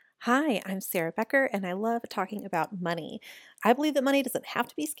Hi, I'm Sarah Becker, and I love talking about money. I believe that money doesn't have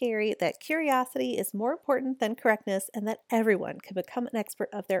to be scary, that curiosity is more important than correctness, and that everyone can become an expert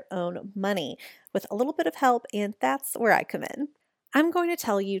of their own money with a little bit of help, and that's where I come in. I'm going to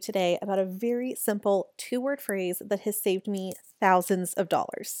tell you today about a very simple two-word phrase that has saved me thousands of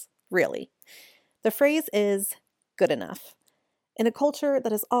dollars. Really. The phrase is good enough. In a culture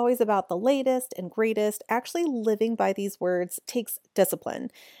that is always about the latest and greatest, actually living by these words takes discipline.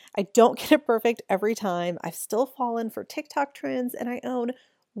 I don't get it perfect every time. I've still fallen for TikTok trends and I own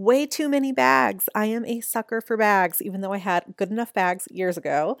way too many bags. I am a sucker for bags, even though I had good enough bags years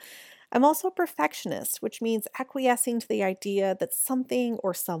ago. I'm also a perfectionist, which means acquiescing to the idea that something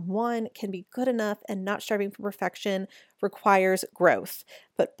or someone can be good enough and not striving for perfection requires growth.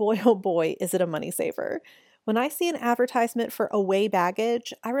 But boy, oh boy, is it a money saver. When I see an advertisement for Away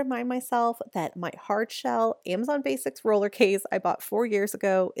baggage, I remind myself that my hard shell Amazon Basics roller case I bought 4 years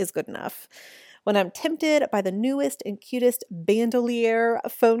ago is good enough. When I'm tempted by the newest and cutest bandolier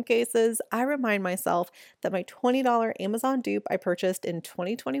phone cases, I remind myself that my $20 Amazon dupe I purchased in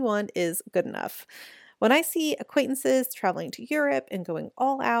 2021 is good enough. When I see acquaintances traveling to Europe and going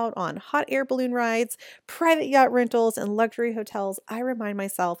all out on hot air balloon rides, private yacht rentals, and luxury hotels, I remind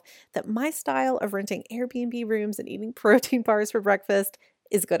myself that my style of renting Airbnb rooms and eating protein bars for breakfast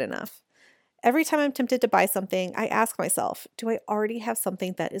is good enough. Every time I'm tempted to buy something, I ask myself, do I already have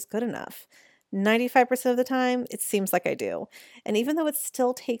something that is good enough? 95% of the time, it seems like I do. And even though it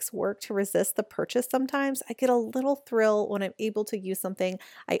still takes work to resist the purchase sometimes, I get a little thrill when I'm able to use something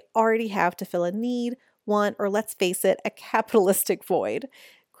I already have to fill a need, want, or let's face it, a capitalistic void.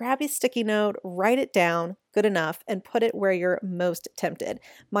 Grab a sticky note, write it down, good enough, and put it where you're most tempted.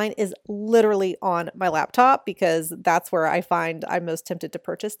 Mine is literally on my laptop because that's where I find I'm most tempted to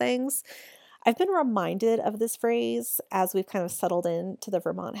purchase things. I've been reminded of this phrase as we've kind of settled into the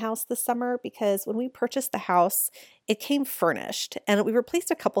Vermont house this summer because when we purchased the house, it came furnished and we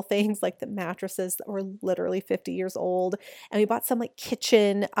replaced a couple things like the mattresses that were literally 50 years old. And we bought some like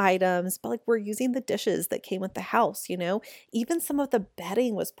kitchen items, but like we're using the dishes that came with the house. Even some of the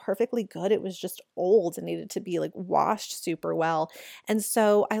bedding was perfectly good. It was just old and needed to be like washed super well. And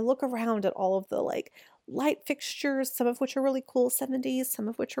so I look around at all of the like light fixtures, some of which are really cool 70s, some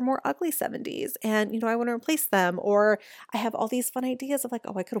of which are more ugly 70s. And I want to replace them. Or I have all these fun ideas of like,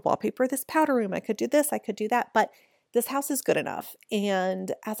 oh, I could wallpaper this powder room. I could do this. I could do that. But this house is good enough.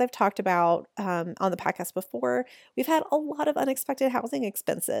 And as I've talked about on the podcast before, we've had a lot of unexpected housing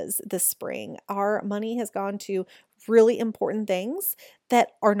expenses this spring. Our money has gone to really important things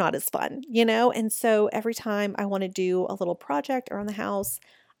that are not as fun. And so every time I want to do a little project around the house,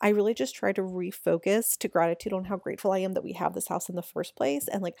 I really just try to refocus to gratitude on how grateful I am that we have this house in the first place.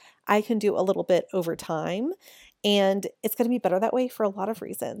 And like I can do a little bit over time. And it's going to be better that way for a lot of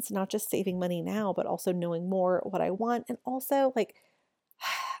reasons, not just saving money now, but also knowing more what I want. And also, like,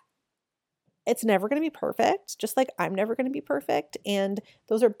 it's never going to be perfect, just like I'm never going to be perfect. And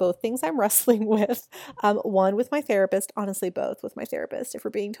those are both things I'm wrestling with. One with my therapist, honestly, both with my therapist, if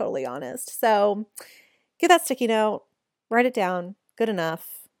we're being totally honest. So get that sticky note, write it down, good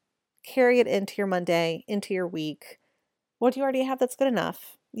enough. Carry it into your Monday, into your week. What do you already have that's good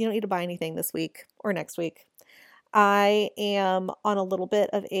enough? You don't need to buy anything this week or next week. I am on a little bit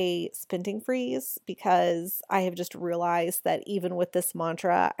of a spending freeze because I have just realized that even with this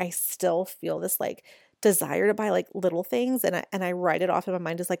mantra, I still feel this like desire to buy like little things and I write it off in my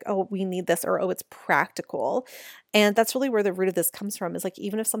mind as like, oh, we need this or oh, it's practical. And that's really where the root of this comes from is like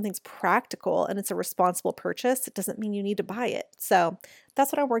even if something's practical and it's a responsible purchase, it doesn't mean you need to buy it. So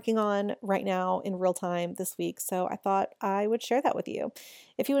that's what I'm working on right now in real time this week. So I thought I would share that with you.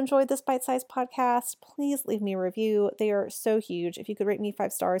 If you enjoyed this bite-sized podcast, please leave me a review. They are so huge. If you could rate me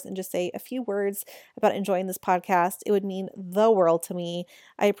 5 stars and just say a few words about enjoying this podcast, it would mean the world to me.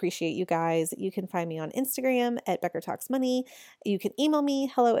 I appreciate you guys. You can find me on Instagram at Becker Talks Money. You can email me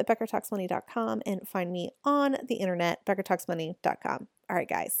hello@beckertalksmoney.com and find me on the internet, beckertalksmoney.com. All right,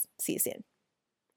 guys. See you soon.